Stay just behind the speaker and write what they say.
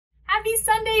Happy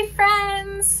Sunday,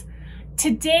 friends!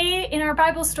 Today in our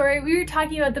Bible story, we were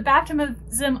talking about the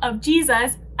baptism of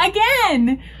Jesus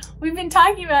again. We've been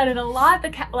talking about it a lot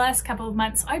the last couple of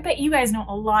months, so I bet you guys know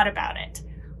a lot about it.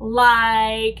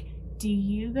 Like, do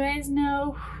you guys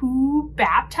know who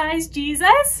baptized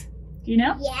Jesus? Do you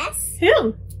know? Yes.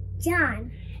 Who?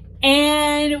 John.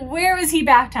 And where was he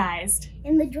baptized?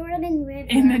 In the Jordan River.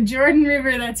 In the Jordan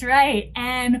River, that's right.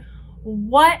 And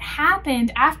what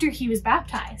happened after he was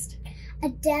baptized? A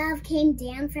dove came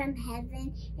down from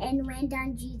heaven and landed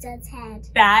on Jesus' head.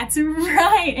 That's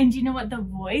right. And do you know what the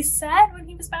voice said when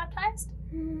he was baptized?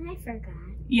 I forgot.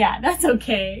 Yeah, that's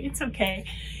okay. It's okay.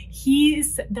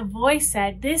 The voice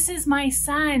said, "This is my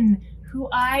son who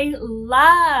I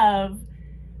love."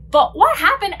 But what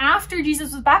happened after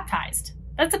Jesus was baptized?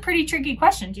 That's a pretty tricky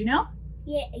question. Do you know?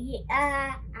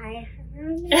 I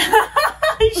don't know.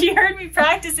 She heard me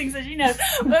practicing, so she knows.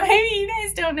 But maybe you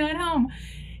guys don't know at home.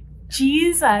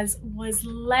 Jesus was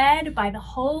led by the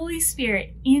Holy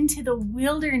Spirit into the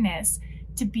wilderness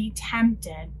to be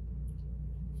tempted.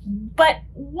 But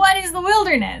what is the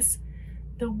wilderness?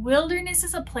 The wilderness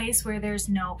is a place where there's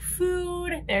no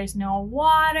food, there's no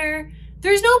water,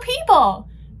 there's no people.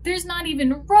 There's not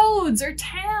even roads or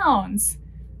towns.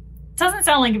 Doesn't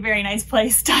sound like a very nice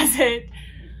place, does it?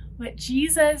 But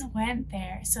Jesus went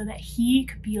there so that he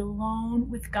could be alone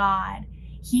with God.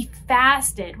 He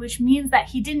fasted, which means that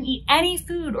he didn't eat any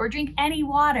food or drink any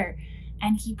water.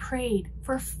 And he prayed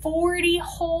for 40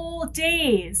 whole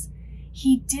days.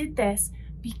 He did this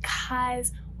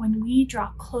because when we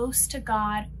draw close to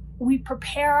God, we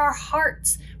prepare our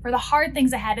hearts for the hard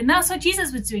things ahead. And that's what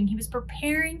Jesus was doing. He was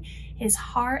preparing his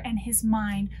heart and his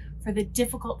mind for the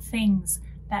difficult things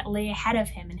that lay ahead of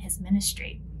him in his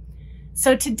ministry.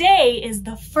 So today is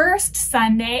the first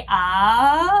Sunday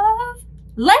of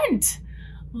Lent.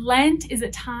 Lent is a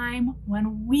time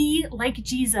when we, like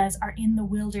Jesus, are in the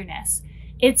wilderness.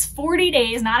 It's 40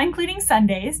 days, not including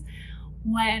Sundays,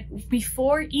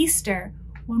 before Easter,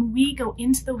 when we go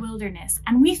into the wilderness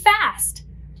and we fast.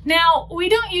 Now, we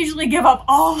don't usually give up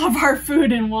all of our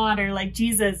food and water like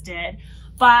Jesus did,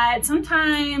 but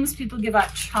sometimes people give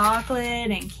up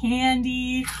chocolate and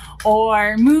candy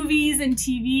or movies and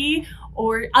TV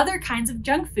or other kinds of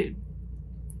junk food.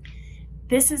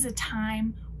 This is a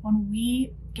time when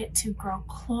we get to grow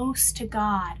close to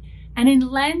God. And in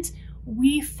Lent,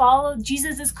 we follow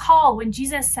Jesus' call when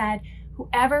Jesus said,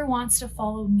 "Whoever wants to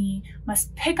follow me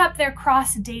must pick up their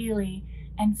cross daily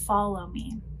and follow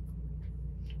me."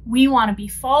 We want to be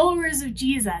followers of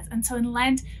Jesus. And so in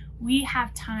Lent, we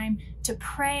have time to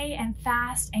pray and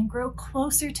fast and grow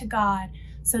closer to God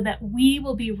so that we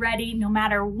will be ready no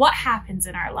matter what happens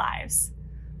in our lives.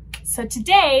 So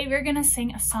today we're going to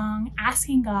sing a song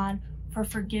asking God for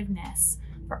forgiveness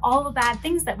for all the bad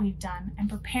things that we've done and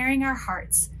preparing our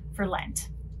hearts for Lent.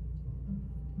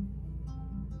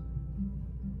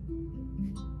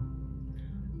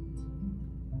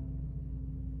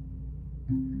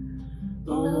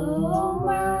 Oh,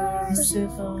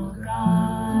 merciful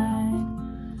God,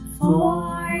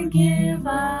 forgive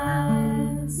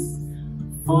us,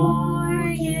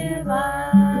 forgive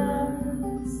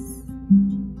us.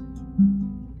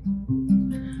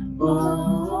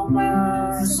 Oh,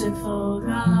 merciful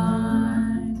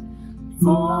God,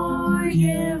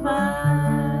 forgive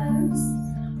us,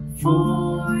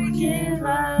 forgive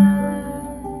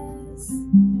us.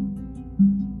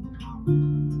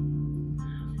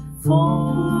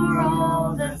 For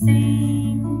all the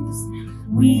things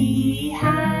we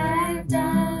have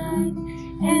done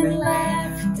and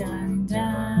left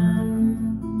undone.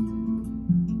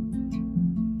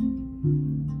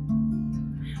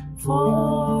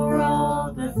 For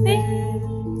all the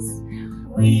things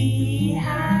we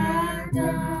have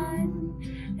done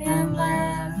and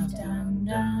left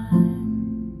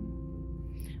undone.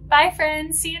 Bye,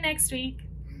 friends. See you next week.